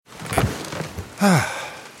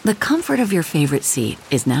The comfort of your favorite seat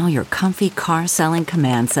is now your comfy car-selling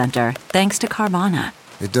command center, thanks to Carvana.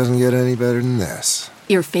 It doesn't get any better than this.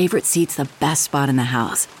 Your favorite seat's the best spot in the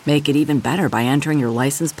house. Make it even better by entering your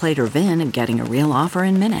license plate or VIN and getting a real offer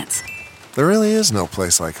in minutes. There really is no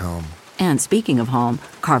place like home. And speaking of home,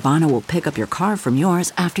 Carvana will pick up your car from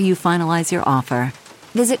yours after you finalize your offer.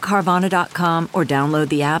 Visit Carvana.com or download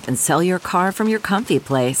the app and sell your car from your comfy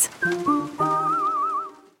place.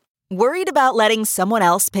 Worried about letting someone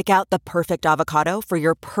else pick out the perfect avocado for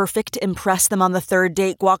your perfect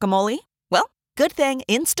impress-them-on-the-third-date guacamole? Well, good thing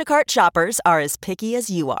Instacart shoppers are as picky as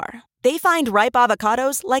you are. They find ripe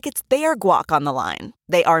avocados like it's their guac on the line.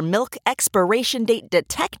 They are milk expiration date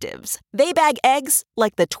detectives. They bag eggs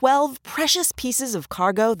like the 12 precious pieces of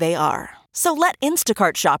cargo they are. So let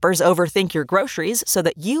Instacart shoppers overthink your groceries so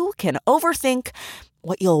that you can overthink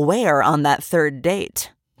what you'll wear on that third date.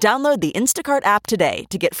 Download the Instacart app today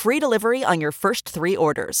to get free delivery on your first 3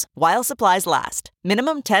 orders, while supplies last.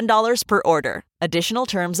 Minimum $10 per order. Additional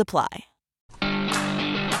terms apply.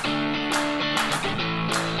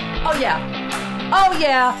 Oh,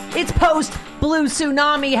 yeah. It's post Blue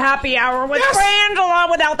Tsunami Happy Hour with Frangela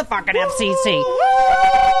without the fucking FCC.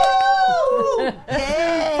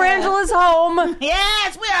 Frangela's home.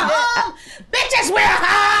 Yes, we're home. Bitches, we're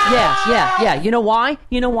home. Yeah. You know why?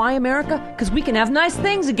 America? Because we can have nice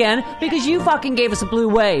things again because you fucking gave us a blue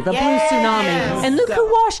wave, a blue tsunami. And look who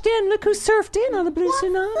washed in. Look who surfed in on the blue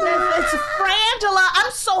tsunami. It's Frangela.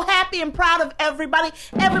 I'm so happy and proud of everybody,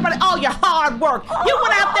 all your hard work. You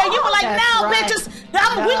went out there, you were like, bitches,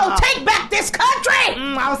 we're going to take back this country.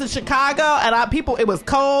 I was in Chicago, and it was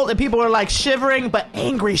cold, and people were like shivering, but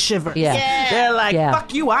angry shivers. Yeah. They're like,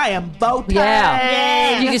 fuck you, I am voting.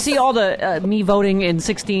 Yeah. You can see all the me voting in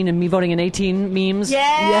 16 and me voting in 18 memes.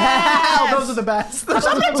 Yeah. Those are the best. So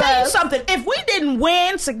I'm going to tell you something. If we didn't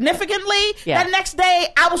win significantly, that next day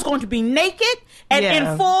I was going to be naked and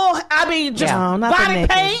in full, body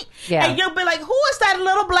paint. Yeah. And you'll be like, who is that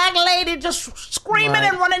little black lady just screaming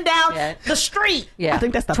and running down the street? Yeah. I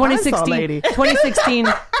think that's the 2016 lady. 2016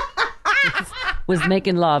 was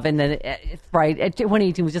making love, and then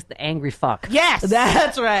 2018 was just the angry fuck. Yes,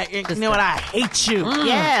 that's right. You know what? I hate you.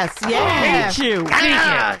 Yes. I hate you.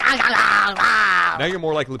 Now you're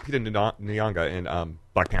more like Lupita Nyong'o in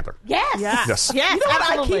Black Panther. Yes. You know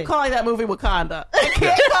what? I keep calling that movie Wakanda. I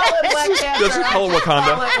can't call it Black Panther. Does you call it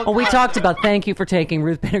Wakanda? Well, we talked about thank you for taking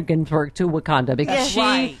Ruth Bader Ginsburg to Wakanda because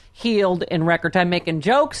she healed in record time, making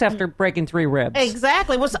jokes after breaking 3 ribs.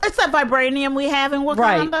 Exactly. It's that vibranium we have in Wakanda.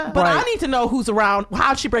 Right. But I need to know who's around.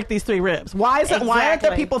 How'd she break these 3 ribs? Why aren't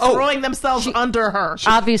there people throwing themselves under her? She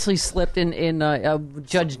obviously slipped in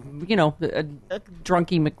Judge,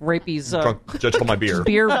 Drunky McRapey's Judge hold my beer.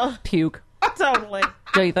 Beer puke. Totally.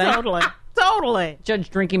 Do you think? Totally. Judge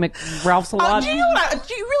Drinky McRalph's a lot. Do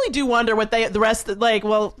you really do wonder what the rest,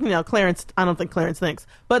 Clarence, I don't think Clarence thinks,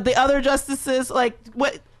 but the other justices,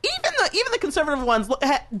 what, even the conservative ones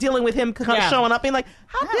dealing with him showing up, being like,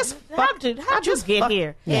 how'd you get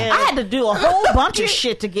here? Yeah. I had to do a whole bunch of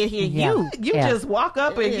shit to get here. You just walk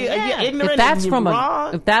up and you're ignorant. If that's and you're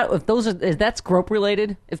wrong. if that's grope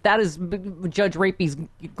related, if that is Judge Rapey's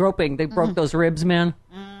groping, they broke those ribs, man.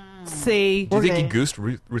 See, do you think he goosed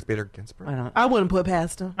Ruth Bader Ginsburg? I wouldn't put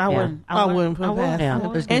past him. I wouldn't put past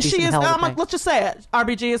him. And she is. Let's just say it.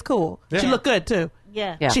 RBG is cool. Yeah. She looked good too.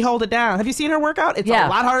 Yeah. She hold it down. Have you seen her workout? It's a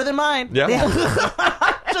lot harder than mine. Yeah.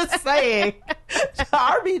 Just saying.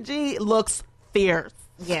 RBG looks fierce.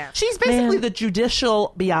 Yeah. She's basically the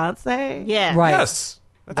judicial Beyonce. Yeah. Right. Yes.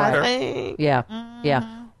 That's I think. Yeah.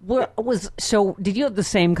 Yeah. Did you have the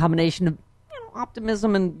same combination of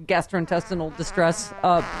optimism and gastrointestinal distress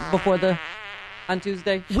on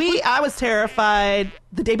Tuesday? I was terrified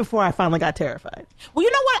the day before I finally got terrified. Well,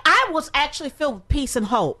 you know what? I was actually filled with peace and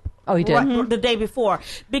hope. Oh, you did? The day before.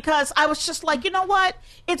 Because I was just like, you know what?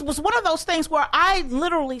 It was one of those things where I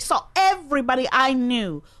literally saw everybody I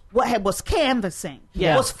knew was canvassing,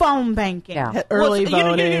 was phone banking, early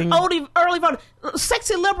voting, early voting,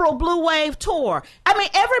 sexy liberal blue wave tour. I mean,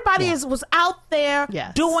 everybody was out there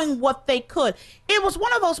doing what they could. It was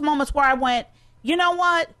one of those moments where I went, you know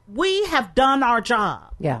what? We have done our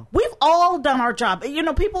job. Yeah. We've all done our job. You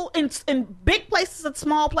know, people in big places and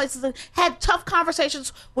small places had tough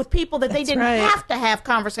conversations with people that they didn't have to have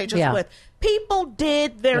conversations with. People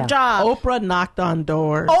did their job. Oprah knocked on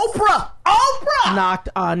doors. Oprah knocked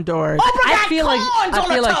on doors. Oprah got corns on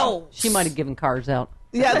her toes. She might have given cars out.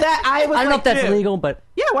 Yeah, that I was. I don't know if that's too. legal, but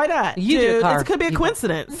Yeah, why not? It could be a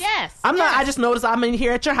coincidence. Yes. I'm not. I just noticed I'm in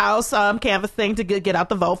here at your house canvassing to get out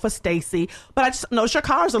the vote for Stacey, but I just noticed your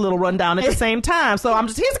car's a little run down at the same time. So I'm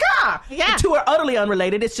just, here's a car. Yeah. The two are utterly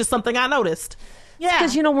unrelated. It's just something I noticed. Yeah.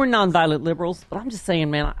 Because, we're nonviolent liberals, but I'm just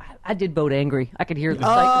saying, man, I did vote angry. I could hear the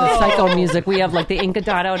psycho music. We have, like, the Inca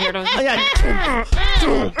dot out here. I'm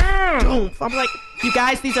like, you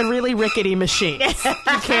guys, these are really rickety machines. You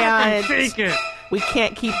can't. We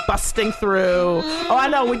can't keep busting through. Oh, I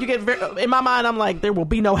know. When you get in my mind, I'm like, there will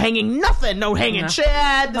be no hanging nothing, no hanging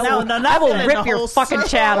Chad. No, I will rip your fucking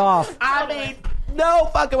Chad off. I mean, no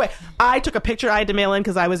fucking way. I took a picture I had to mail in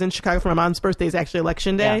because I was in Chicago for my mom's birthday. It's actually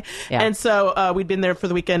election day. Yeah. And so we'd been there for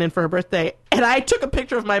the weekend and for her birthday. And I took a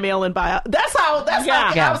picture of my mail-in bio. That's how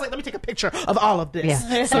I was like, let me take a picture of all of this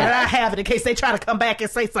so that I have it in case they try to come back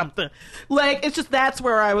and say something. Like, it's just, that's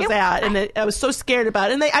where I was at. And I was so scared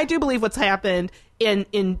about it. And I do believe what's happened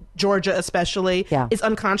in Georgia especially is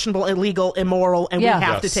unconscionable, illegal, immoral, and we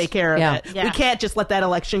have to take care of it. Yeah. We can't just let that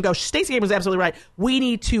election go. Stacey Abrams was absolutely right. We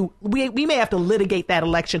need to, we may have to litigate that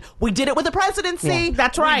election. We did it with the presidency. Yeah.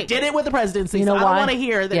 That's right. We did it with the presidency. You know so why? I don't want to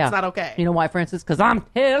hear that it's not okay. You know why, Francis? Because I'm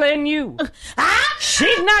telling you,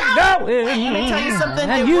 she's not going. Let me tell you something.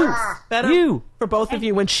 And it works better for both of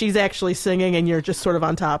you when she's actually singing and you're just sort of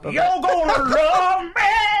on top of it. You're gonna love me.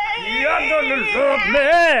 You're gonna love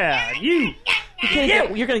me.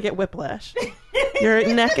 You're gonna get whiplash. Your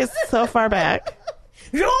neck is so far back.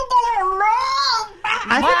 You're gonna love me.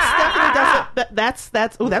 I think Stephanie does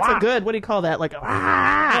it. That's a good. What do you call that? Like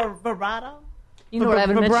a vibrato. You know what I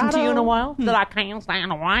haven't mentioned to you in a while? That I can't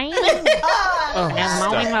stand away.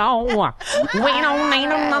 We don't need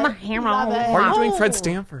another hero. Are you doing Fred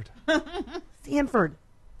Stanford? Stanford.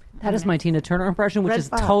 That is my Tina Turner impression, which is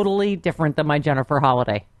totally different than my Jennifer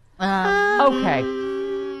Holiday. Okay.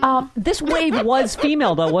 This wave was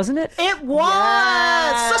female, though, wasn't it? It was.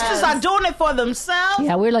 Yes. Sisters are doing it for themselves.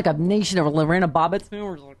 Yeah, we're like a nation of Lorena Bobbitt's.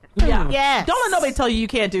 Yeah. Yes. Don't let nobody tell you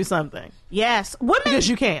can't do something. Yes. Women, because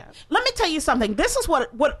you can. Let me tell you something. This is what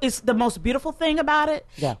is the most beautiful thing about it.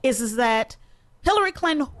 Yeah. Is that Hillary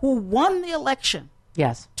Clinton, who won the election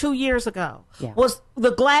 2 years ago, was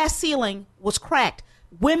the glass ceiling was cracked.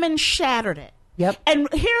 Women shattered it. Yep. And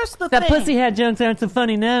here's the that thing. pussyhead jokes aren't so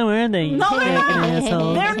funny now, are they? No, they're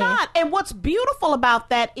not. They're not. And what's beautiful about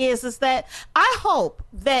that is that I hope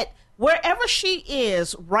that wherever she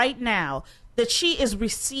is right now, that she is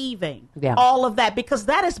receiving all of that, because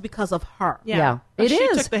that is because of her. Yeah. It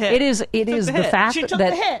is. It is the fact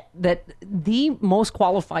that the most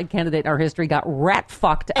qualified candidate in our history got rat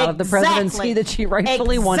fucked out of the presidency that she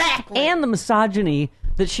rightfully won, and the misogyny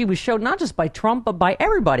that she was showed not just by Trump but by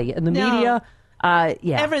everybody in the media.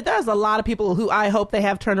 There's a lot of people who I hope they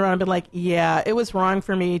have turned around and been like, yeah, it was wrong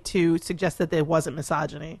for me to suggest that there wasn't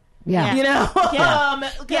misogyny. Yeah. You know?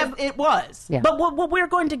 It was. Yeah. But what we're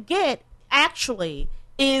going to get actually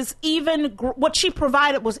is what she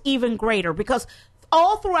provided was even greater, because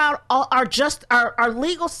all throughout our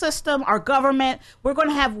legal system, our government, we're going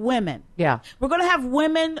to have women. Yeah. We're going to have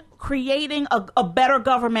women creating a better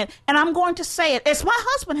government. And I'm going to say it, as my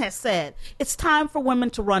husband has said, it's time for women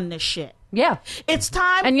to run this shit. Yeah. It's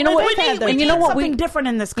time. And you know what? We need something different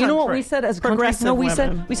in this country. You know what we said as progressive country?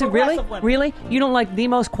 women. We said, really? You don't like the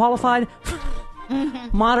most qualified,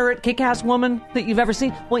 moderate, kick-ass woman that you've ever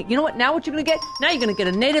seen? Well, you know what? Now what you're going to get? Now you're going to get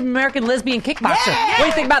a Native American lesbian kickboxer. What do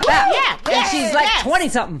you think about that? Yeah. And she's like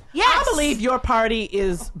 20-something. Yes. I believe your party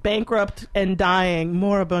is bankrupt and dying,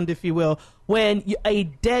 moribund, if you will, when a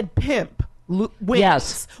dead pimp wins.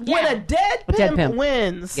 Yes. When a dead pimp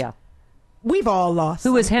wins. Yeah. We've all lost.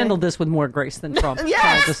 Who has handled this with more grace than Trump?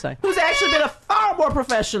 Yes. To say. Who's actually been a far more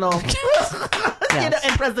professional, and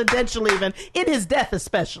presidential even, in his death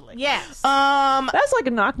especially. Yes. That's like a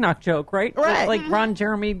knock-knock joke, right? Right. Like Ron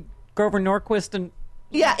Jeremy, Grover Norquist, and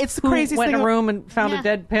it's the craziest went thing. in a room and found a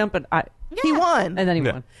dead pimp, and he won. And then he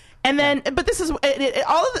won. And then, but this is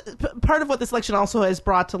all of part of what this election also has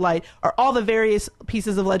brought to light are all the various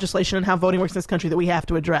pieces of legislation and how voting works in this country that we have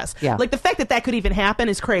to address. Yeah. Like the fact that could even happen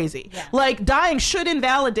is crazy. Yeah. Like dying should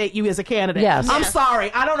invalidate you as a candidate. Yes. I'm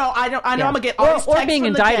sorry. I don't know. I know I'm gonna get all these texts being from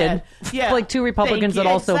indicted. The dead. Like two Republicans that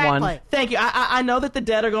also won. Thank you. I know that the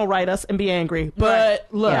dead are gonna write us and be angry, but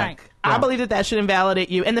look, I believe that should invalidate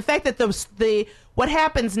you. And the fact that what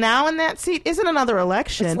happens now in that seat isn't another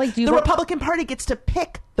election. Like, the Republican Party gets to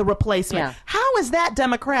pick the replacement. Yeah. How is that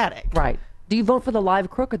democratic? Right. Do you vote for the live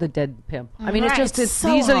crook or the dead pimp? I mean, Right. it's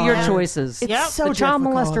so these are your hard. choices. It's so the child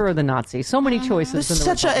difficult. molester or the Nazi. So many choices. It's in the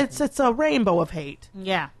such Republic. it's a rainbow of hate.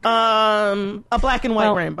 Yeah. A black and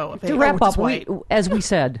white rainbow of hate. To wrap which is up, white. as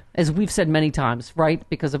we've said many times, right?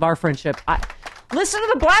 Because of our friendship, Listen to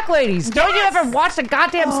the black ladies. Yes. Don't you ever watch a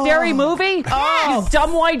goddamn scary movie? Oh. You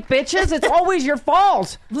dumb white bitches. It's always your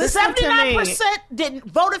fault. 79% didn't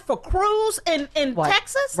voted for Cruz in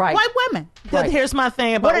Texas. Right. White women. Right. Here's my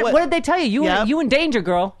thing about what did they tell you? You in danger,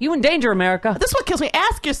 girl. You in danger, America. This is what kills me.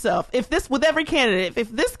 Ask yourself, if this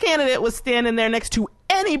candidate was standing there next to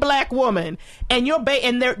any black woman and your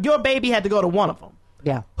baby had to go to one of them.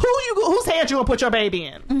 Yeah. Whose hand you gonna put your baby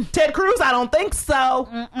in? Ted Cruz? I don't think so.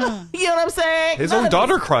 You know what I'm saying? His own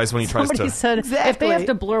daughter cries when he tries to. Somebody said, if they have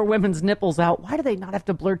to blur women's nipples out, why do they not have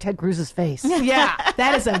to blur Ted Cruz's face? Yeah,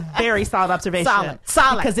 that is a very solid observation.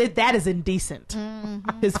 Solid. Because that is indecent.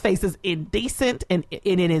 His face is indecent, and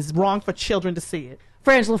it is wrong for children to see it.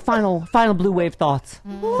 Frangela, final blue wave thoughts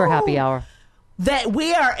for happy hour. That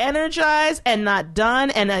we are energized and not done,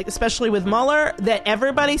 and especially with Mueller, that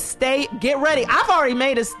everybody get ready. I've already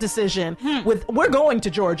made a decision we're going to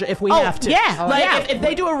Georgia if we have to. Yeah. If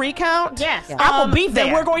they do a recount, I will be there.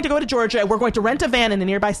 Then we're going to go to Georgia. We're going to rent a van in the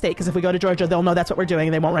nearby state, because if we go to Georgia, they'll know that's what we're doing,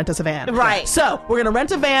 and they won't rent us a van. Right. So we're going to rent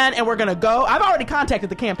a van, and we're going to go. I've already contacted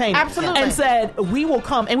the campaign. Absolutely. And said, we will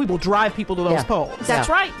come, and we will drive people to those polls. That's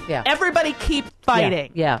right. Yeah. Everybody keep fighting.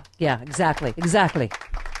 Yeah, exactly.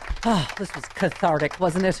 Oh, this was cathartic,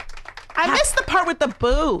 wasn't it? I missed the part with the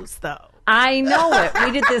booze, though. I know it.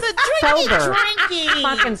 We did this sober. Drinking.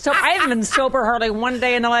 Fucking sober. I haven't been sober hardly one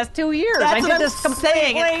day in the last 2 years. That's I what did I'm this completely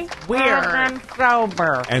saying. It's weird. fucking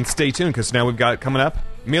sober. And stay tuned, because now we've got coming up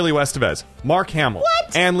Emilio Estevez, Mark Hamill,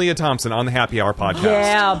 and Leah Thompson on the Happy Hour podcast.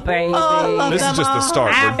 Yeah, baby. This is just the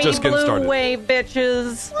start. Happy We're just getting blue started. wave,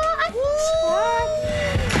 bitches.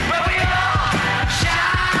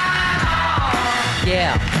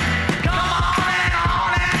 Yeah.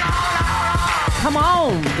 Come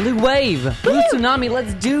on, blue wave, blue tsunami,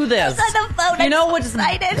 let's do this. You know what's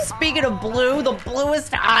excited? Speaking of blue, the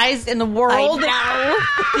bluest eyes in the world.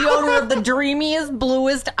 The owner of the dreamiest,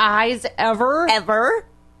 bluest eyes ever.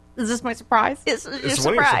 Is this my surprise? It's one of your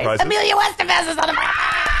surprises. Emilio Estevez is on the...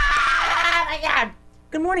 Oh my God.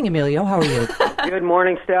 Good morning, Emilio. How are you? Good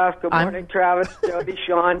morning, Steph. Good morning, Travis, Jody,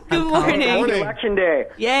 Sean. Good morning. Happy Election Day.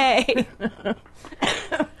 Yay.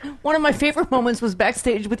 One of my favorite moments was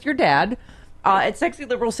backstage with your dad at Sexy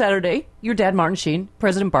Liberal Saturday. Your dad, Martin Sheen,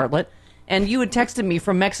 President Bartlett. And you had texted me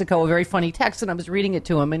from Mexico a very funny text, and I was reading it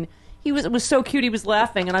to him, and it was so cute. He was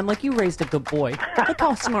laughing, and I'm like, you raised a good boy. Look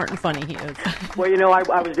how smart and funny he is. Well, you know,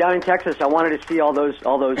 I was down in Texas. I wanted to see all those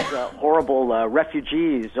horrible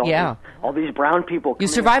refugees. All these brown people. You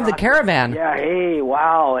survived the caravan. Yeah. Hey,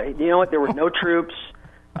 wow. You know what? There were no troops.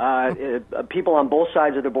 People on both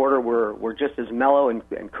sides of the border were just as mellow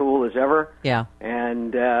and cool as ever. Yeah.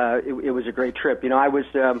 And it was a great trip. You know, I've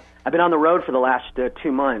been on the road for the last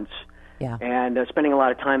 2 months. Yeah. And spending a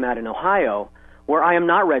lot of time out in Ohio, where I am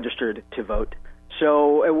not registered to vote.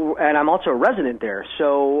 So, and I'm also a resident there.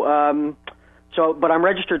 So, but I'm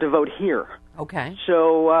registered to vote here. Okay.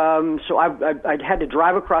 So I had to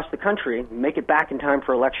drive across the country, make it back in time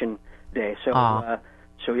for Election Day. So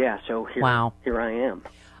here I am.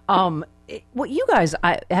 Well, you guys,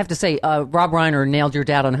 I have to say, Rob Reiner nailed your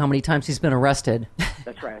dad on how many times he's been arrested.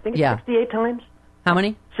 That's right. I think it's 68 times. How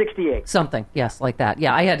many? 68. Something, yes, like that.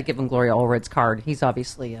 Yeah, I had to give him Gloria Allred's card. He's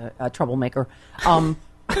obviously a troublemaker.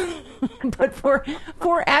 But for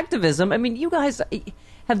activism, I mean, you guys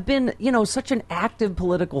have been, such an active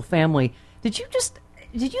political family. Did you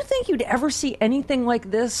think you'd ever see anything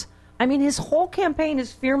like this? I mean, his whole campaign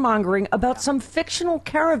is fear-mongering about some fictional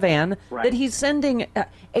caravan that he's sending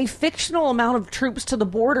a fictional amount of troops to the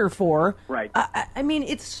border for. Right. I mean,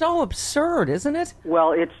 it's so absurd, isn't it?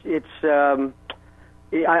 Well,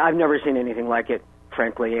 I've never seen anything like it,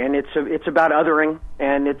 frankly, and it's about othering,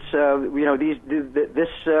 and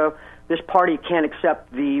this party can't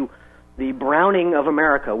accept the browning of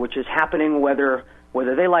America, which is happening whether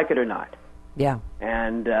they like it or not. Yeah.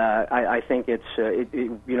 And I think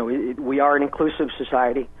we are an inclusive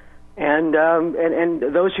society, and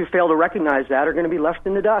those who fail to recognize that are going to be left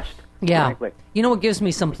in the dust. Yeah. Frankly. You know what gives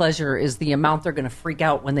me some pleasure is the amount they're going to freak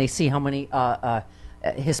out when they see how many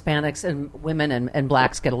Hispanics and women and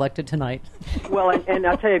blacks get elected tonight. Well, and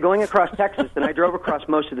I'll tell you, going across Texas, and I drove across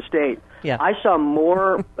most of the state, I saw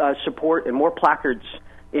more support and more placards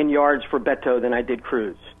in yards for Beto than I did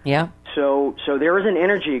Cruz. Yeah. So there is an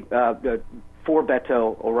energy for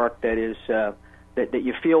Beto O'Rourke that is that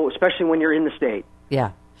you feel, especially when you're in the state.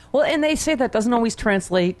 Yeah. Well, and they say that doesn't always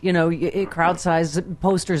translate, crowd size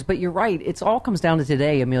posters, but you're right. It all comes down to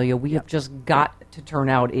today, Emilio. We have just got to turn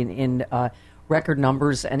out in record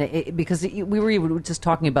numbers, and because we were just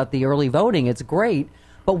talking about the early voting. It's great,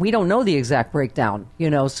 but we don't know the exact breakdown,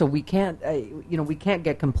 so we can't, we can't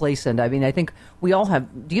get complacent. I mean, I think we all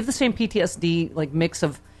have. Do you have the same PTSD, like mix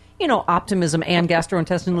of, optimism and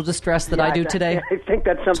gastrointestinal distress that I do today? I think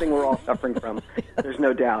that's something we're all suffering from. There's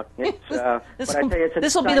no doubt.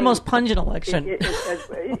 This will be the most pungent election.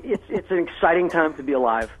 It's an exciting time to be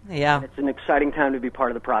alive. Yeah. It's an exciting time to be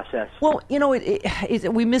part of the process. Well,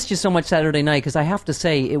 we missed you so much Saturday night because I have to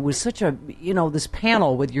say it was such a, this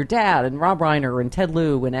panel with your dad and Rob Reiner and Ted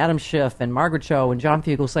Lieu and Adam Schiff and Margaret Cho and John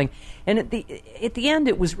Fugelsang. And at the end,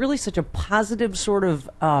 it was really such a positive sort of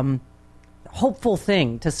hopeful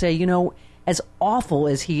thing to say, as awful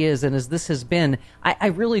as he is and as this has been, I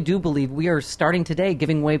really do believe we are starting today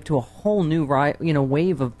giving way to a whole new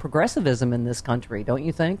wave of progressivism in this country, don't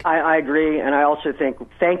you think? I agree, and I also think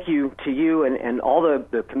thank you to you and all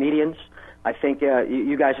the comedians. I think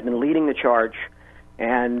you guys have been leading the charge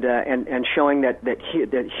and showing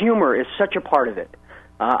that humor is such a part of it.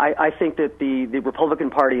 I think that the Republican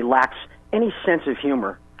Party lacks any sense of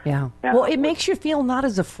humor. Yeah. Well, it makes you feel not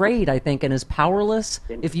as afraid, I think, and as powerless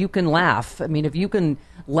if you can laugh. I mean, if you can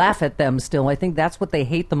laugh at them still, I think that's what they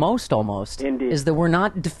hate the most almost. Indeed. Is that we're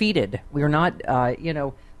not defeated. We're not,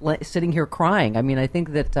 sitting here crying. I mean, I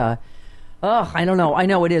think that, I don't know. I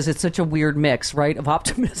know it is. It's such a weird mix, right, of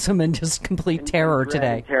optimism and just complete terror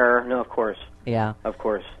today. Terror, no, of course. Yeah. Of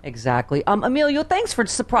course. Exactly. Emilio, thanks for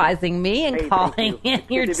surprising me and calling in.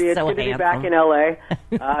 You're so handsome. It's good to be back in L.A.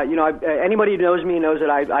 Anybody who knows me knows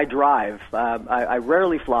that I drive. I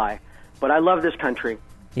rarely fly, but I love this country.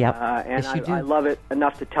 Yep. And yes, I love it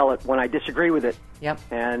enough to tell it when I disagree with it. Yep.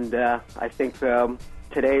 And I think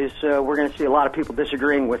today's we're going to see a lot of people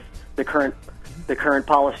disagreeing with the current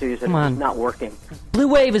policies and it's not working. Blue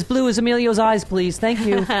wave as blue as Emilio's eyes, please. Thank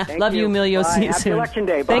you. Love you, Emilio. Bye. See you Happy soon. Election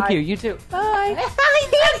Day. Bye. Thank you. You too. Bye. Hi,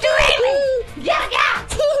 Anthony.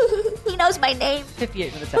 Yeah. He knows my name.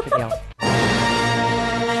 58 minutes after the hour.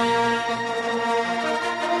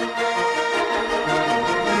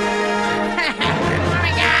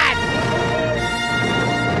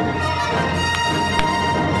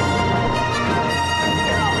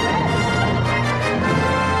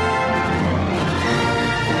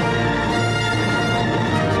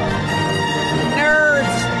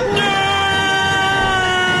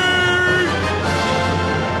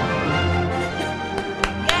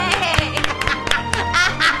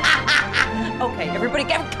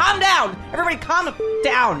 Everybody calm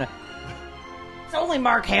down. It's only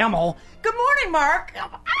Mark Hamill. Good morning, Mark.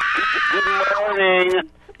 Good morning.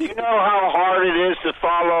 Do you know how hard it is to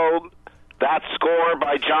follow that score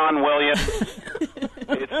by John Williams?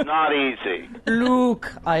 It's not easy.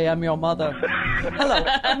 Luke, I am your mother. Hello.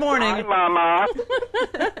 Good morning. Hi, Mama.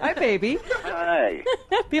 Hi, baby. Hi.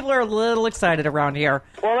 People are a little excited around here.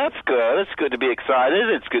 Well, that's good. It's good to be excited.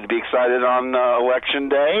 It's good to be excited on Election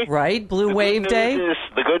Day. Right, Blue Wave Day.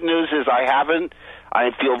 The good news is I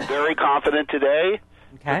feel very confident today.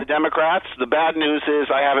 Okay. For the Democrats. The bad news is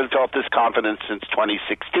I haven't felt this confidence since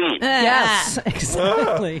 2016. Yes,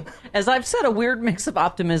 exactly. As I've said, a weird mix of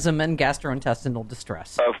optimism and gastrointestinal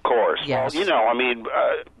distress. Of course. Yes. Well,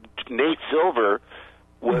 Nate Silver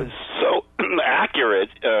was so accurate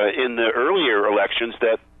in the earlier elections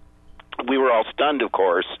that we were all stunned, of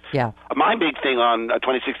course. Yeah. My big thing on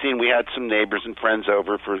 2016, we had some neighbors and friends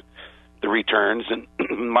over for the returns, and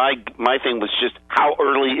my thing was just how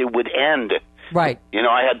early it would end. Right.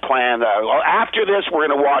 I had planned, after this, we're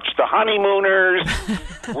going to watch The Honeymooners,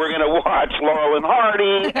 we're going to watch Laurel and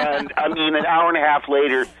Hardy, and, an hour and a half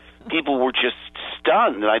later, people were just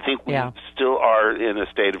stunned, and I think we still are in a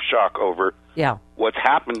state of shock over what's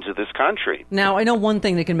happened to this country. Now, I know one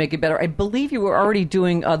thing that can make it better. I believe you were already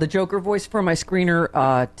doing the Joker voice for my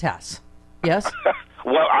screener, Tess. Yes?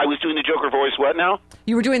 Well, I was doing the Joker voice. What now?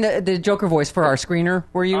 You were doing the Joker voice for our screener,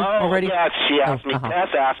 were you already? Yes, she asked me. Tess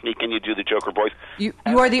asked me, can you do the Joker voice? You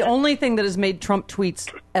are the only thing that has made Trump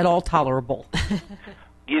tweets at all tolerable.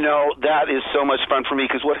 That is so much fun for me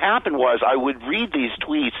because what happened was I would read these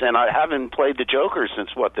tweets, and I haven't played the Joker since,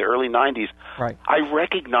 the early 90s. Right. I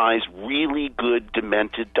recognize really good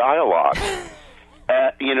demented dialogue,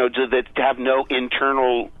 that have no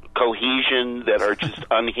internal cohesion, that are just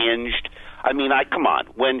unhinged. Come on.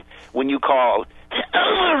 When you call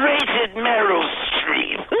overrated Meryl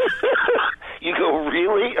Streep, you go,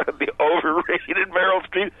 really? The overrated Meryl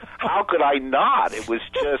Streep? How could I not? It was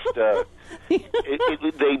just,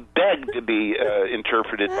 they begged to be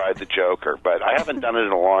interpreted by the Joker, but I haven't done it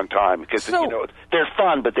in a long time because, they're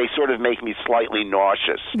fun, but they sort of make me slightly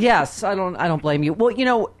nauseous. Yes, I don't blame you. Well,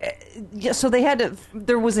 so they had to,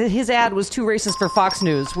 his ad was too racist for Fox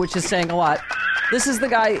News, which is saying a lot. This is the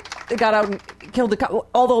guy that got out and killed the cop.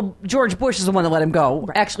 Although George Bush is the one that let him go.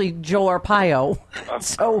 Actually, Joe Arpaio.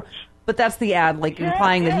 So, but that's the ad, like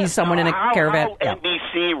implying that he's someone in a caravan. How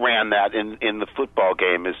NBC ran that in the football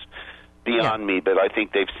game is beyond me, but I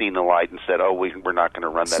think they've seen the light and said, "Oh, we're not going to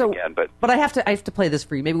run that again." But I have to play this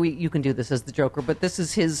for you. Maybe you can do this as the Joker. But this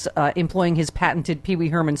is his employing his patented Pee Wee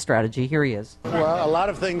Herman strategy. Here he is. Well, a lot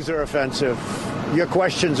of things are offensive. Your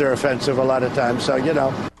questions are offensive a lot of times, so you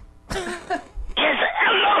know. Yes, a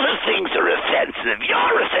lot of things are offensive.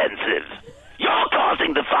 You're offensive. You're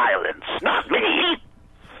causing the violence, not me.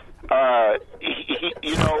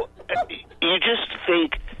 You just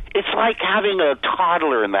think. It's like having a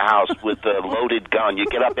toddler in the house with a loaded gun. You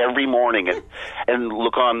get up every morning and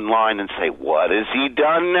look online and say, what has he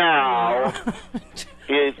done now?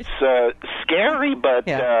 It's scary, but...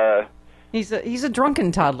 He's a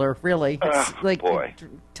drunken toddler, really. It's boy.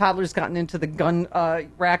 Toddler's gotten into the gun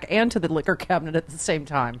rack and to the liquor cabinet at the same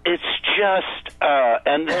time. It's just...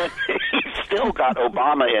 and then he's still got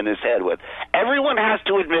Obama in his head with, everyone has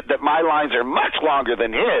to admit that my lines are much longer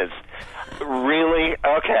than his. Really?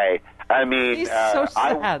 Okay. I mean, he's so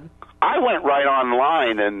sad. I went right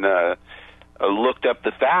online and looked up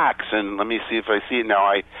the facts, and let me see if I see it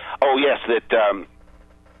now. That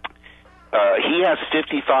he has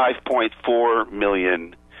 55.4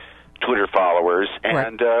 million Twitter followers,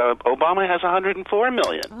 and Obama has 104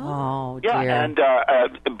 million. Oh, dear. Yeah, and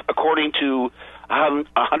according to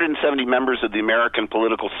 170 members of the American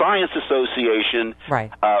Political Science Association,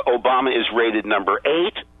 Obama is rated number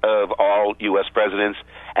 8 of all U.S. presidents,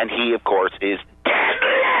 and he, of course, is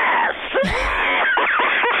deadless.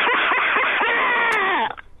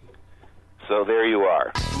 So there you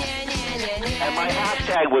are. And my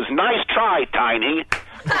hashtag was nice try, Tiny.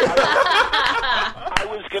 I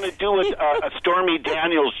was going to do a Stormy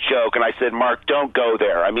Daniels joke, and I said, Mark, don't go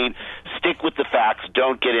there. I mean, stick with the facts.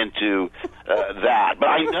 Don't get into that. But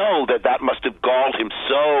I know that must have galled him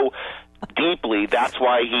so deeply. That's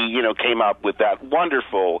why he, came up with that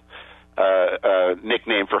wonderful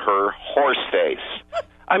nickname for her, Horseface.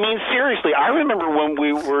 I mean, seriously, I remember when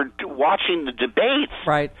we were watching the debates,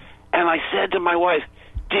 and I said to my wife,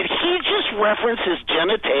 did he just reference his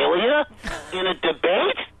genitalia in a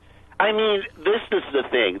debate? I mean, this is the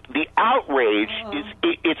thing. The outrage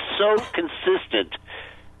it's so consistent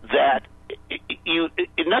that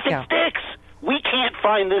nothing sticks. We can't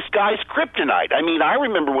find this guy's kryptonite. I mean, I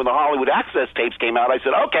remember when the Hollywood Access tapes came out, I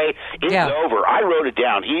said, okay, it's over. I wrote it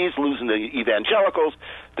down. He's losing the evangelicals.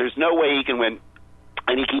 There's no way he can win.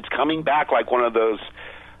 And he keeps coming back like one of those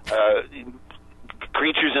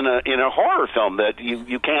creatures in a horror film that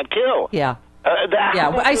you can't kill. Yeah.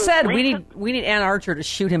 But I said we need Ann Archer to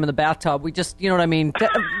shoot him in the bathtub. We just, you know what I mean?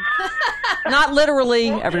 Not literally,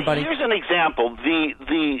 everybody. Here's an example.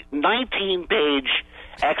 The 19-page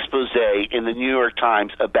expose in the New York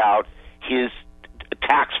Times about his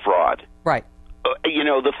tax fraud. Right.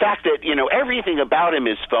 The fact that, everything about him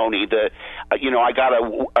is phony. I got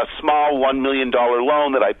a small $1 million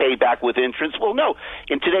loan that I paid back with interest. Well, no.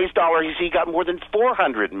 In today's dollars, he got more than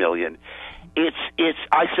 $400 million.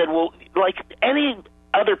 I said, well, like any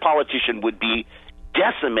other politician would be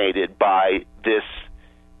decimated by this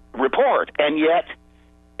report. And yet,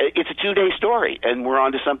 it's a 2-day story, and we're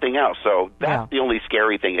on to something else. So that's the only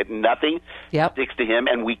scary thing. Nothing sticks to him,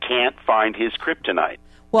 and we can't find his kryptonite.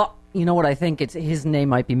 Well, you know what I think? His name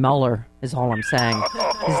might be Mueller, is all I'm saying.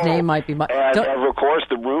 His name might be Mueller. And of course,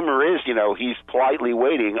 the rumor is, he's politely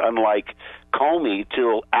waiting, unlike Comey,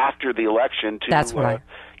 till after the election to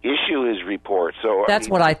issue his report. So that's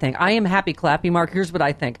what I think. I am happy clappy, Mark. Here's what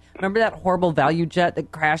I think. Remember that horrible value jet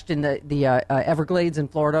that crashed in the Everglades in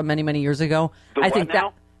Florida many years ago?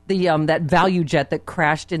 That value jet that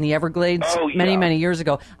crashed in the Everglades many years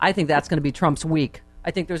ago. I think that's going to be Trump's week.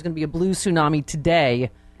 I think there's going to be a blue tsunami today,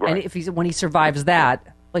 and when he survives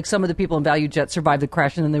that, like some of the people in value jet survived the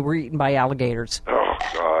crash and then they were eaten by alligators. Oh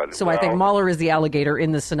God! So I think Mueller is the alligator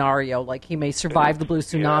in this scenario. Like he may survive the blue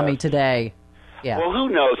tsunami today. Yeah. Well, who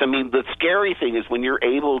knows? I mean, the scary thing is when you're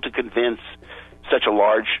able to convince such a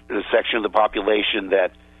large section of the population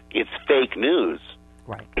that it's fake news.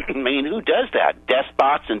 Right. I mean, who does that?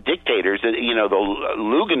 Despots and dictators, the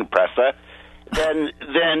Lugenpresse. Then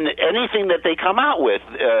anything that they come out with,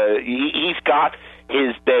 he's got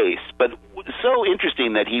his base. But so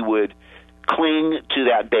interesting that he would cling to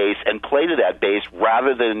that base and play to that base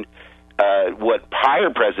rather than what prior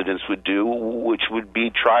presidents would do, which would be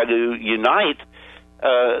try to unite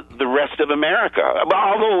the rest of America.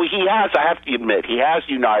 Although he has, I have to admit, he has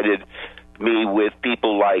united me with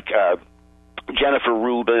people like Jennifer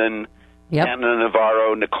Rubin, Anna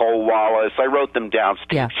Navarro, Nicole Wallace. I wrote them down.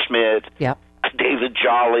 Steve Schmidt. Yep. David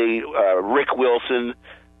Jolly, Rick Wilson,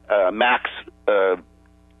 Max Boot.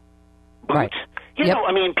 Right. You know,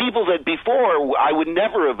 I mean, people that before I would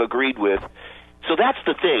never have agreed with. So that's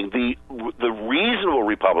the thing, the reasonable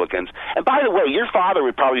Republicans. And by the way, your father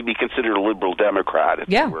would probably be considered a liberal Democrat if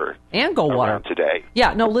he were and Goldwater today.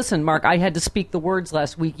 Yeah, no, listen, Mark, I had to speak the words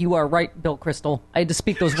last week. You are right, Bill Kristol. I had to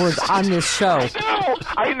speak those words on this show.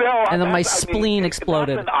 I know. And then my spleen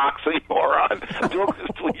exploded. That's an oxymoron. Bill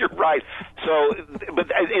Kristol, you're right. So, but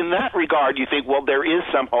in that regard, you think, well, there is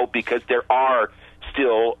some hope because there are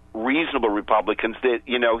still reasonable Republicans that,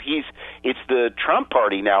 you know, it's the Trump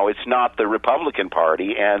party now. It's not the Republican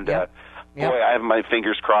Party. And, boy, I have my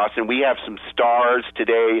fingers crossed. And we have some stars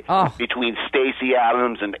today between Stacey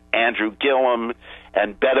Abrams and Andrew Gillum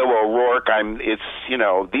and Beto O'Rourke. It's, you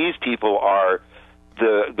know, these people are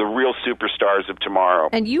the real superstars of tomorrow.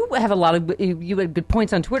 And you have you had good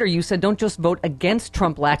points on Twitter. You said don't just vote against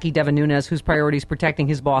Trump lackey Devin Nunes, whose priority is protecting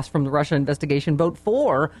his boss from the Russia investigation. Vote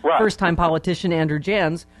for first-time politician Andrew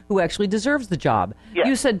Jans, who actually deserves the job. Yes.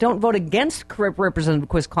 You said don't vote against Representative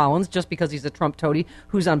Chris Collins just because he's a Trump toady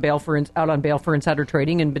who's out on bail for insider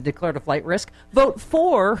trading and been declared a flight risk. Vote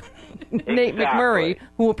for Nate McMurray,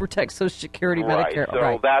 who will protect Social Security, Medicare.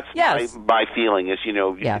 So that's my feeling is, you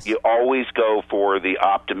know, you always go for the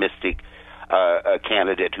optimistic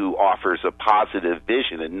candidate who offers a positive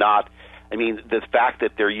vision and not, I mean, the fact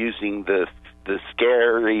that they're using the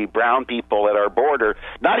scary brown people at our border,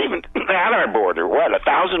 not even at our border,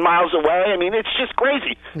 1,000 miles away? I mean, it's just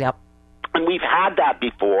crazy. Yep. And we've had that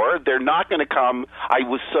before. They're not going to come. I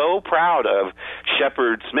was so proud of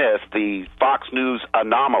Shepard Smith, the Fox News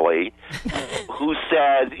anomaly, who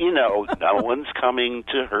said, you know, no one's coming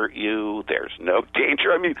to hurt you. There's no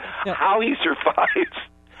danger. I mean, how he survives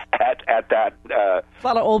at that. A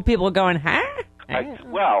lot of old people going, huh?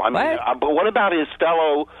 But what about his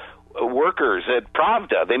fellow workers at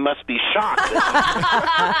Pravda? They must be shocked. Can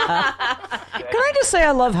I just say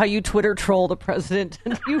I love how you Twitter troll the president?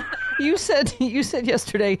 You said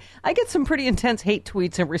yesterday, I get some pretty intense hate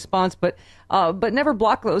tweets in response, but never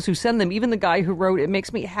block those who send them. Even the guy who wrote, "It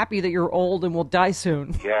makes me happy that you're old and will die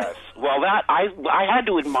soon." Yes. Well, that I had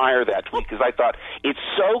to admire that tweet because I thought it's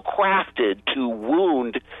so crafted to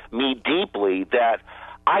wound me deeply that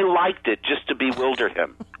I liked it just to bewilder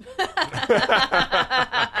him. Because,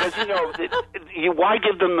 you know, why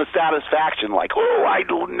give them the satisfaction like, oh, I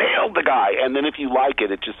nailed the guy? And then if you like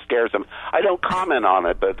it, it just scares them. I don't comment on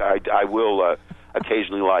it, but I will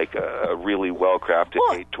occasionally like a really well-crafted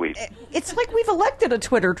hate tweet. It's like we've elected a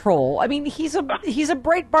Twitter troll. I mean, he's a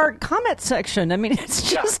Breitbart comment section. I mean,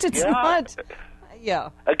 it's not... Yeah.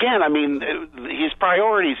 Again, I mean, his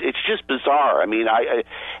priorities, it's just bizarre. I mean,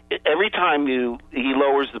 every time he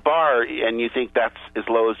lowers the bar and you think that's as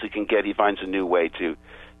low as it can get, he finds a new way to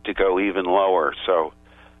go even lower. So.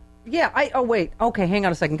 Yeah. Wait. Okay. Hang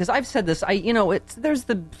on a second. Because I've said this. There's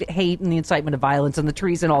the hate and the incitement of violence and the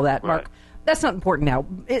trees and all that, Mark. That's not important now.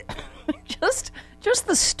 Just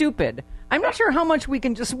the stupid. I'm not sure how much we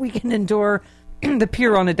can endure the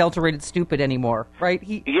pure unadulterated stupid anymore, right?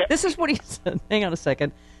 This is what he said. Hang on a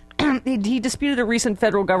second. He disputed a recent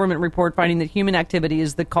federal government report finding that human activity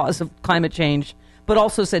is the cause of climate change, but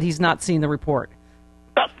also said he's not seen the report.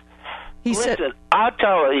 I'll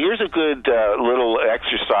tell you, here's a good little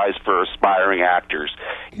exercise for aspiring actors.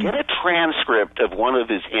 Get a transcript of one of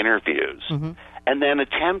his interviews and then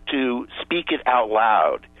attempt to speak it out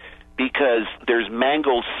loud because there's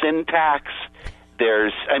mangled syntax.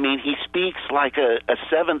 He speaks like a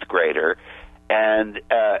seventh grader, and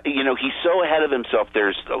he's so ahead of himself.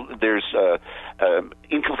 There's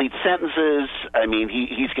incomplete sentences. I mean,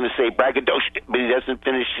 he's going to say braggadocio, but he doesn't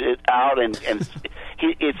finish it out, and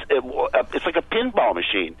it's like a pinball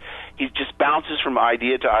machine. He just bounces from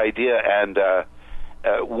idea to idea. And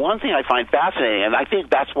one thing I find fascinating, and I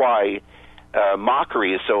think that's why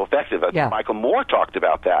mockery is so effective. Michael Moore talked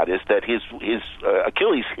about that, is that his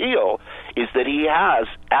Achilles heel is that he has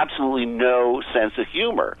absolutely no sense of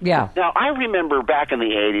humor. Yeah. Now, I remember back in the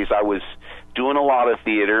 80s, I was doing a lot of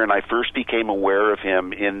theater, and I first became aware of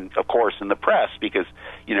him in the press, because,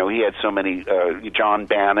 he had so many, John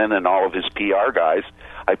Bannon and all of his PR guys.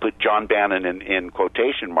 I put John Bannon in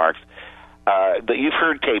quotation marks. But you've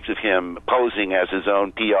heard tapes of him posing as his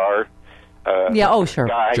own PR sure.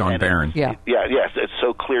 guy. John Barron. Yes, it's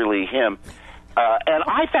so clearly him. And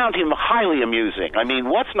I found him highly amusing. I mean,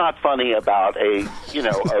 what's not funny about a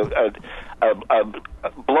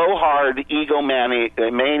blowhard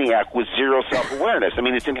egomaniac with zero self-awareness? I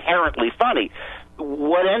mean, it's inherently funny.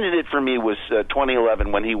 What ended it for me was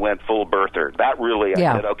 2011 when he went full birther. That really,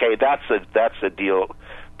 I said, okay, that's a deal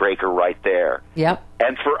breaker right there. Yep.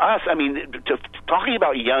 And for us, I mean, talking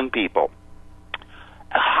about young people,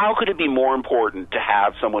 how could it be more important to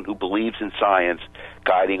have someone who believes in science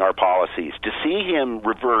guiding our policies? To see him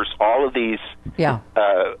reverse all of these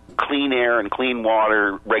clean air and clean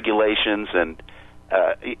water regulations, and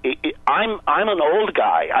I'm an old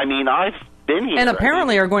guy. I mean, I've been here. And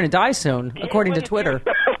apparently are going to die soon, according to Twitter.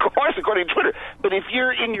 Of course, according to Twitter. But if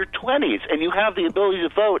you're in your 20s and you have the ability to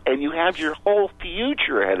vote and you have your whole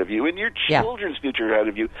future ahead of you and your children's future ahead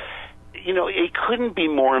of you, you know, it couldn't be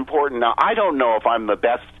more important. Now, I don't know if I'm the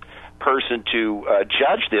best person to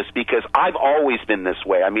judge this because I've always been this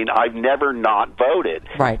way. I mean, I've never not voted.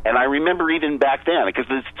 Right. And I remember even back then, because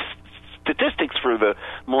the statistics for the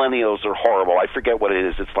millennials are horrible. I forget what it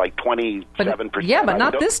is. It's like 27%. Yeah, but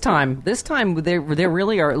not this time. This time, they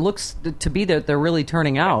really are. It looks to be that they're really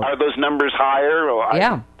turning out. Are those numbers higher?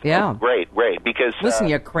 Yeah. Oh, great. Because listen,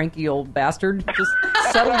 you cranky old bastard, just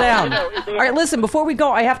settle down. All right, listen. Before we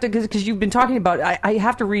go, I have to, because you've been talking about. I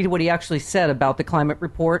have to read what he actually said about the climate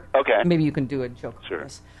report. Okay. Maybe you can do a joke. Sure.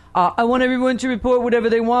 I want everyone to report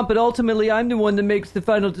whatever they want, but ultimately, I'm the one that makes the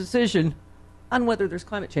final decision on whether there's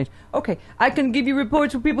climate change. Okay, I can give you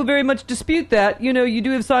reports where people very much dispute that. You know, you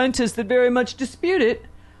do have scientists that very much dispute it.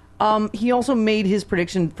 He also made his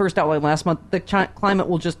prediction first outline last month that climate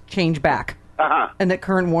will just change back. And that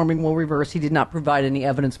current warming will reverse. He did not provide any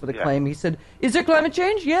evidence for the claim. He said, is there climate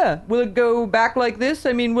change? Yeah. Will it go back like this?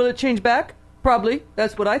 I mean, will it change back? Probably.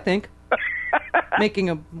 That's what I think. Making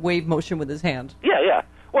a wave motion with his hand. Yeah.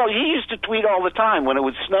 Well, he used to tweet all the time when it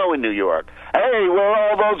would snow in New York. Hey, where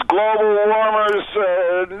are all those global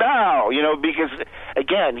warmers now? You know, because,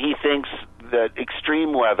 again, he thinks that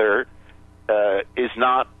extreme weather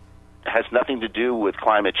has nothing to do with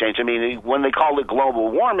climate change. I mean, when they called it global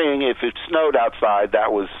warming, if it snowed outside,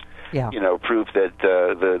 that was, proof that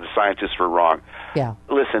the scientists were wrong. Yeah.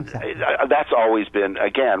 Listen, that's always been,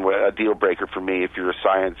 again, a deal breaker for me. If you're a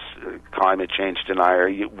science climate change denier,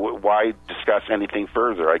 why discuss anything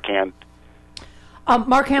further? I can't.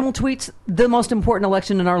 Mark Hamill tweets, the most important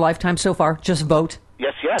election in our lifetime so far. Just vote.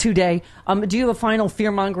 Yes. Today. Do you have a final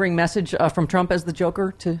fear-mongering message from Trump as the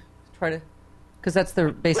Joker to try to... Because that's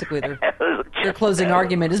basically their closing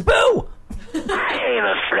argument is, boo! I ain't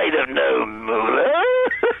afraid of no moolah.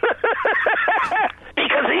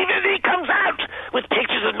 Because even if he comes out with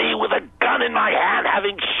pictures of me with a gun in my hand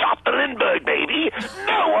having shot the Lindbergh baby,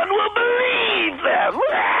 no one will believe them.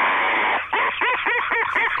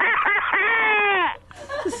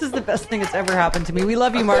 This is the best thing that's ever happened to me. We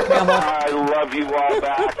love you, Mark Hamill. I love you all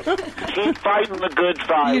back. Keep fighting the good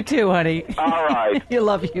fight. You too, honey. All right. You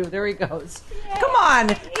love you. There he goes. Come on.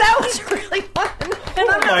 That was really fun. And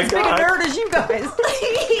I'm not as big a nerd as you guys.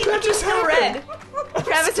 You're just still red.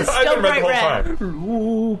 Travis is still bright red.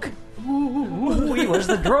 Luke. He was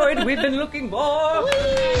the droid we've been looking for.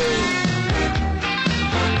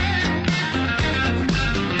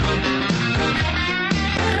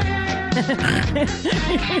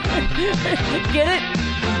 Get it?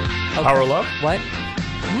 Okay. Power of Love? What?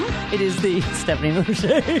 It is the Stephanie Miller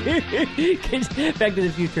Show. Back to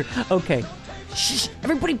the Future. Okay. Shh.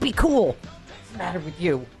 Everybody be cool. What's the matter with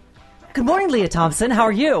you? Good morning, Leah Thompson. How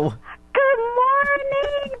are you? Good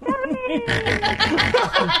morning,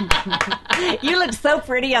 You look so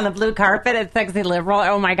pretty on the blue carpet at Sexy Liberal.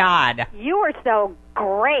 Oh, my God. You were so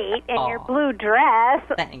great in your blue dress.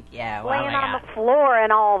 Thank you. Laying on the floor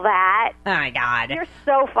and all that. Oh, my God. You're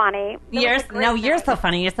so funny. You're so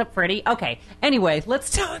funny. You're so pretty. Okay. Anyway, let's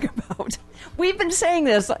talk about... We've been saying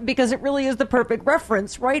this because it really is the perfect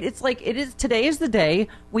reference, right? It's like today is the day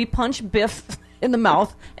we punch Biff in the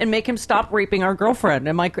mouth and make him stop raping our girlfriend.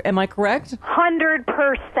 Am I correct?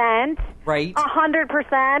 100%. Right.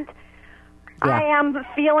 100%. Yeah. I am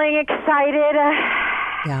feeling excited.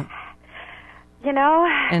 Yeah. You know?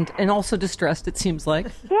 And also distressed, it seems like.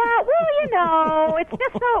 Yeah, well, you know,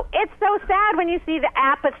 it's so sad when you see the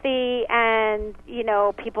apathy and, you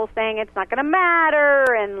know, people saying it's not going to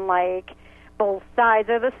matter and, like, both sides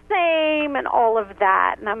are the same and all of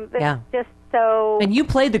that. And it's just so... And you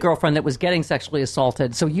played the girlfriend that was getting sexually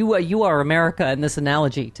assaulted, so you are America in this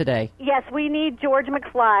analogy today. Yes, we need George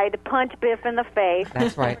McFly to punch Biff in the face.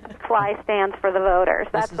 That's right. Fly stands for the voters.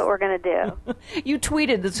 That's what we're going to do. You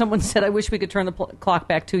tweeted that someone said, I wish we could turn the clock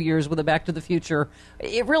back 2 years with a Back to the Future.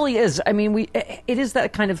 It really is. I mean, it is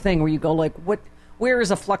that kind of thing where you go like, where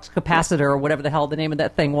is a flux capacitor or whatever the hell the name of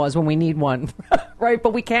that thing was when we need one, right?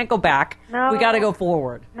 But we can't go back. No. We got to go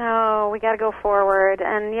forward. No, we got to go forward.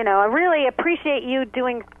 And, you know, I really appreciate you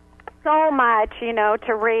doing so much, you know,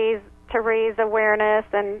 to raise awareness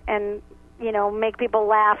and you know, make people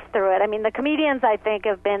laugh through it. I mean, the comedians, I think,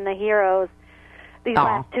 have been the heroes these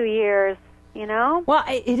last 2 years. You know? Well,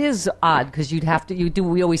 it is odd because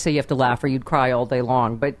we always say you have to laugh or you'd cry all day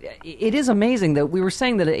long. But it is amazing that we were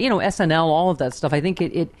saying that, SNL, all of that stuff, I think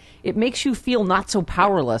it makes you feel not so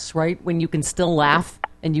powerless, right? When you can still laugh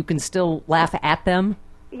and you can still laugh at them.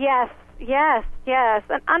 Yes.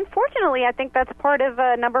 And unfortunately, I think that's part of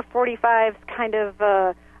number 45's kind of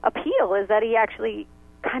appeal, is that he actually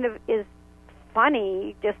kind of is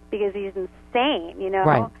funny just because he's insane,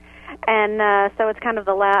 Right. And so it's kind of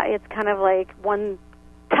it's kind of like one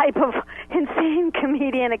type of insane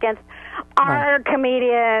comedian against our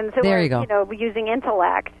comedians who are, using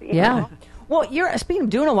intellect. You know? Well, you're speaking of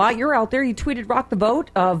doing a lot. You're out there. You tweeted "Rock the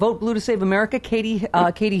Vote," vote blue to save America.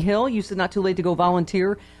 Katie Hill, you said not too late to go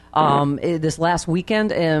volunteer this last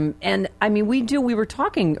weekend, and I mean we were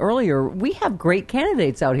talking earlier. We have great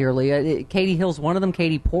candidates out here, Leah. Katie Hill's one of them.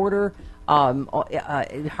 Katie Porter.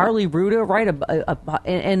 Harley Ruda, right?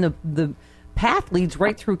 And the path leads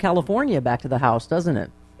right through California back to the House, doesn't it?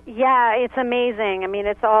 Yeah, it's amazing. I mean,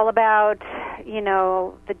 it's all about,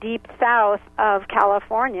 the deep south of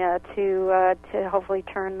California to hopefully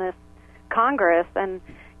turn this Congress. And,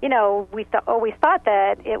 we always thought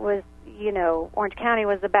that it was, Orange County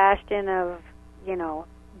was the bastion of,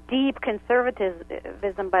 deep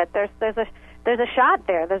conservatism, but there's a shot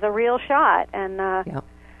there. There's a real shot. And,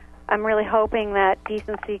 I'm really hoping that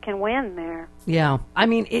decency can win there. Yeah. I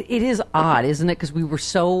mean, it is odd, isn't it? Because we were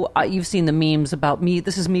so... you've seen the memes about me.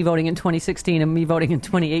 This is me voting in 2016 and me voting in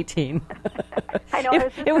 2018. I know. I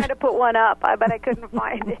was just trying to put one up, but I couldn't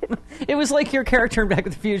find it. It was like your character in Back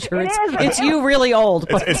to the Future. It's is. you really old.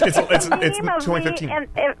 It's 2015.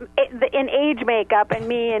 In age makeup and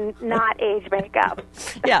me in not age makeup.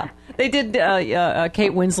 Yeah. They did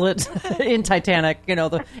Kate Winslet in Titanic,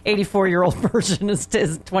 the 84-year-old version is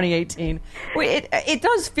 2018. It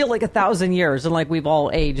does feel like 1,000 years and like we've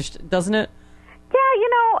all aged, doesn't it? Yeah,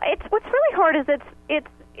 it's what's really hard is it's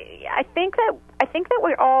I think that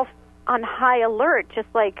we're all on high alert, just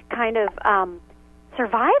like kind of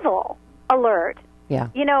survival alert. Yeah.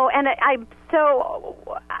 And I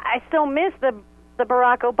still miss the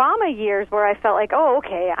Barack Obama years where I felt like, oh,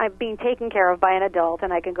 okay, I'm being taken care of by an adult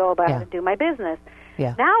and I can go about and do my business.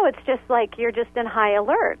 Yeah. Now it's just like you're just in high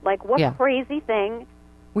alert. Like, what crazy thing?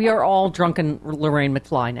 We are all drunken Lorraine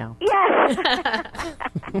McFly now. Yes.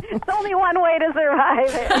 It's only one way to survive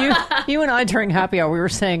it. You and I during happy hour, we were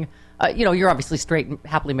saying, you're obviously straight and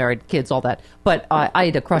happily married, kids, all that. But I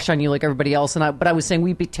had a crush on you like everybody else. But I was saying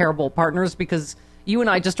we'd be terrible partners because you and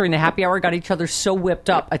I just during the happy hour got each other so whipped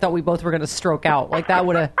up. I thought we both were going to stroke out. Like that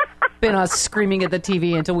would have been us screaming at the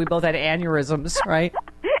TV until we both had aneurysms, right?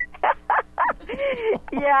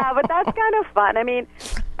 Yeah, but that's kind of fun. I mean,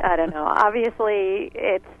 I don't know. Obviously,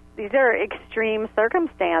 these are extreme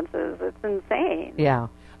circumstances. It's insane. Yeah.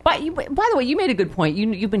 But by the way, you made a good point.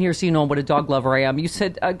 You've been here so you know what a dog lover I am. You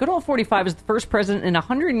said good old 45 is the first president in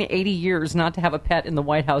 180 years not to have a pet in the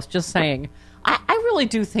White House. Just saying. I really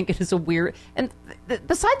do think it is a weird... And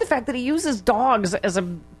beside the fact that he uses dogs as a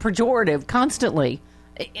pejorative constantly,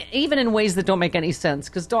 even in ways that don't make any sense,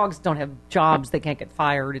 because dogs don't have jobs, they can't get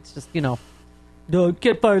fired. It's just, dog,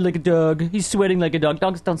 get fired like a dog. He's sweating like a dog.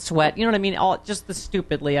 Dogs don't sweat. You know what I mean? Just the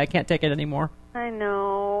stupidly. I can't take it anymore. I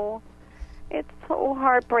know. It's so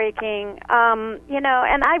heartbreaking. And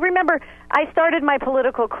I remember I started my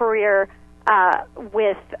political career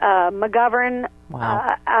with McGovern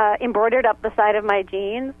embroidered up the side of my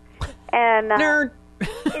jeans. And nerd.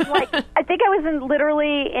 I think I was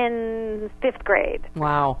literally in 5th grade.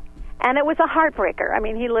 Wow. And it was a heartbreaker. I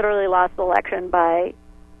mean, he literally lost the election by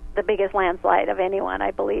the biggest landslide of anyone,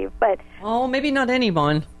 I believe. But maybe not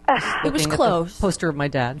anyone. It was close. Poster of my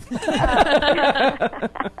dad.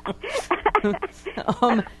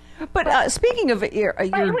 But speaking of,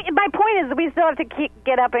 my point is, we still have to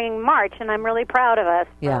get up and march, and I'm really proud of us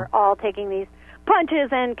for all taking these punches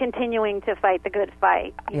and continuing to fight the good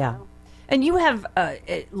fight. You know? And you have now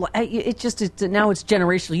it's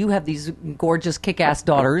generational. You have these gorgeous, kick-ass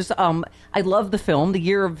daughters. I love the film, The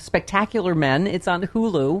Year of Spectacular Men. It's on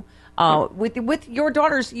Hulu. With your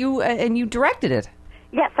daughters, you directed it.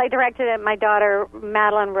 Yes, I directed it. My daughter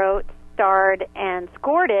Madeline wrote, starred, and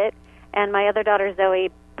scored it, and my other daughter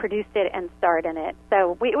Zoe produced it and starred in it.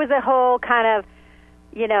 So it was a whole kind of,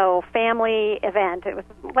 family event. It was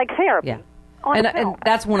like therapy. Yeah. And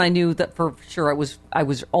that's when I knew that for sure I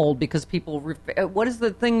was old, because people. What is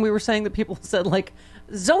the thing we were saying that people said, like,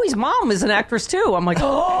 Zoe's mom is an actress too? I'm like,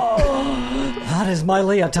 oh, that is my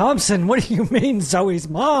Leah Thompson. What do you mean, Zoe's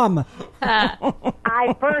mom?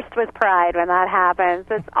 I burst with pride when that happens.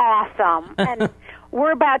 It's awesome, and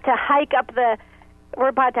we're about to hike up the we're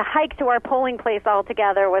about to hike to our polling place all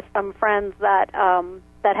together with some friends that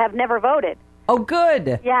have never voted. Oh,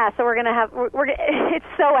 good. Yeah, so we're gonna have. It's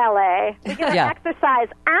so LA. We're gonna exercise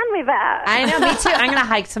and we vote. I know, me too. I'm gonna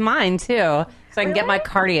hike to mine too, so I can get my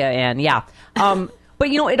cardio in. Yeah. But,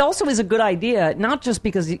 it also is a good idea, not just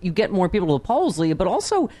because you get more people to the polls, Leah, but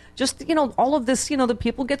also just, all of this, the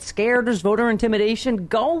people get scared, there's voter intimidation.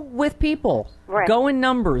 Go with people. Right. Go in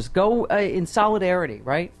numbers. Go in solidarity,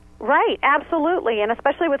 right? Right, absolutely. And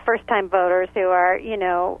especially with first-time voters who are,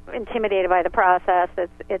 intimidated by the process,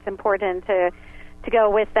 it's important to go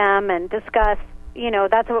with them and discuss,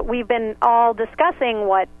 that's what we've been all discussing,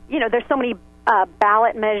 there's so many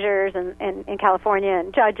ballot measures in California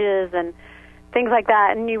and judges and things like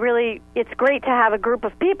that, and it's great to have a group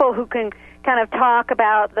of people who can kind of talk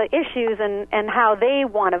about the issues and how they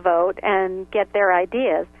want to vote and get their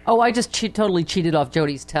ideas. Oh, I just totally cheated off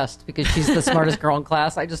Jody's test because she's the smartest girl in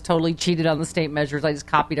class. I just totally cheated on the state measures. I just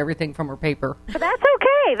copied everything from her paper. But that's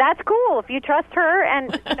okay. That's cool if you trust her.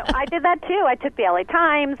 And I did that too. I took the LA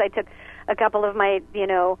Times. I took a couple of my,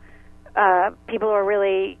 people who are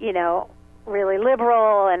really, really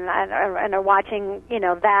liberal and are watching,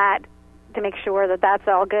 that to make sure that that's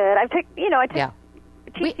all good. I took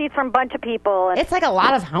cheat sheets from a bunch of people. And it's like a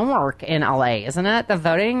lot of homework in LA, isn't it? The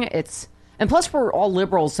voting, and plus we're all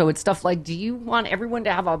liberals, so it's stuff like, do you want everyone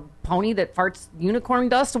to have a pony that farts unicorn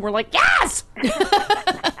dust? And we're like, yes!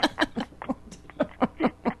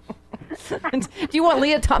 Do you want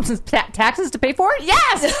Leah Thompson's taxes to pay for it?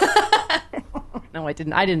 Yes! No, I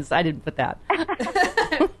didn't put that. But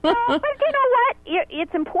you know what?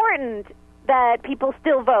 It's important that people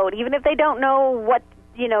still vote, even if they don't know what,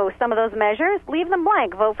 some of those measures. Leave them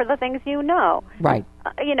blank. Vote for the things you know. Right.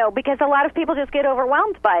 Because a lot of people just get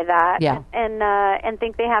overwhelmed by that. Yeah. And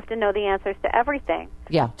think they have to know the answers to everything.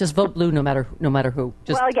 Yeah. Just vote blue no matter who.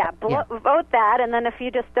 Vote that, and then if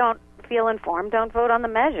you just don't feel informed, don't vote on the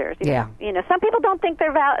measures. Yeah. Some people don't think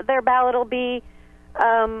their ballot will be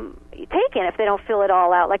taken if they don't fill it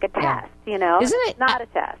all out like a test. Isn't it not a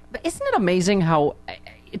test? Isn't it amazing how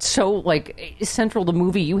it's so central to the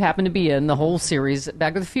movie you happen to be in, the whole series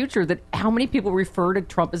Back to the Future, that how many people refer to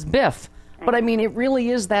Trump as Biff? But I mean, it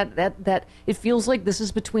really is that it feels like this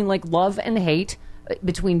is between love and hate,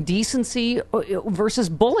 between decency versus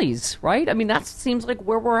bullies, right? I mean, that seems like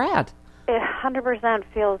where we're at. It 100%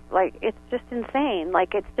 feels like it's just insane. I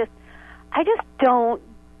just don't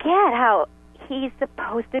get how he's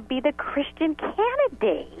supposed to be the Christian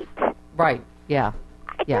candidate. Right. Yeah.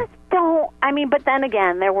 I just don't. I mean, but then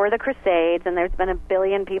again, there were the Crusades, and there's been 1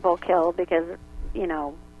 billion people killed because,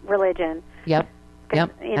 religion. Yep.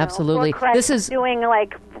 Absolutely. This is doing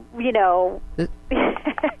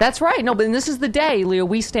That's right. No, but this is the day, Leo.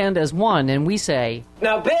 We stand as one, and we say,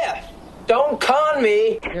 "Now, Biff, don't con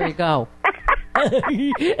me." There you go.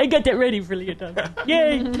 I got that ready for Leah Thompson.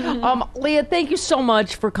 Yay! Leah, thank you so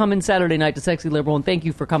much for coming Saturday night to Sexy Liberal, and thank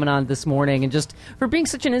you for coming on this morning, and just for being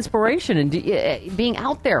such an inspiration and being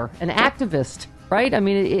out there, an activist, right? I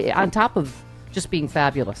mean, on top of just being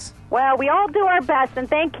fabulous. Well, we all do our best, and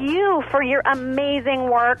thank you for your amazing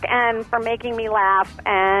work and for making me laugh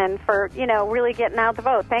and for, really getting out the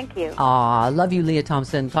vote. Thank you. Aw, love you, Leah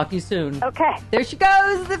Thompson. Talk to you soon. Okay. There she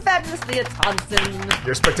goes, the fabulous Leah Thompson.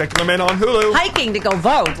 Your Spectacular Men on Hulu. Hiking to go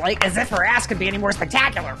vote, as if her ass could be any more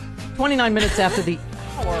spectacular. 29 minutes after the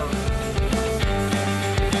hour.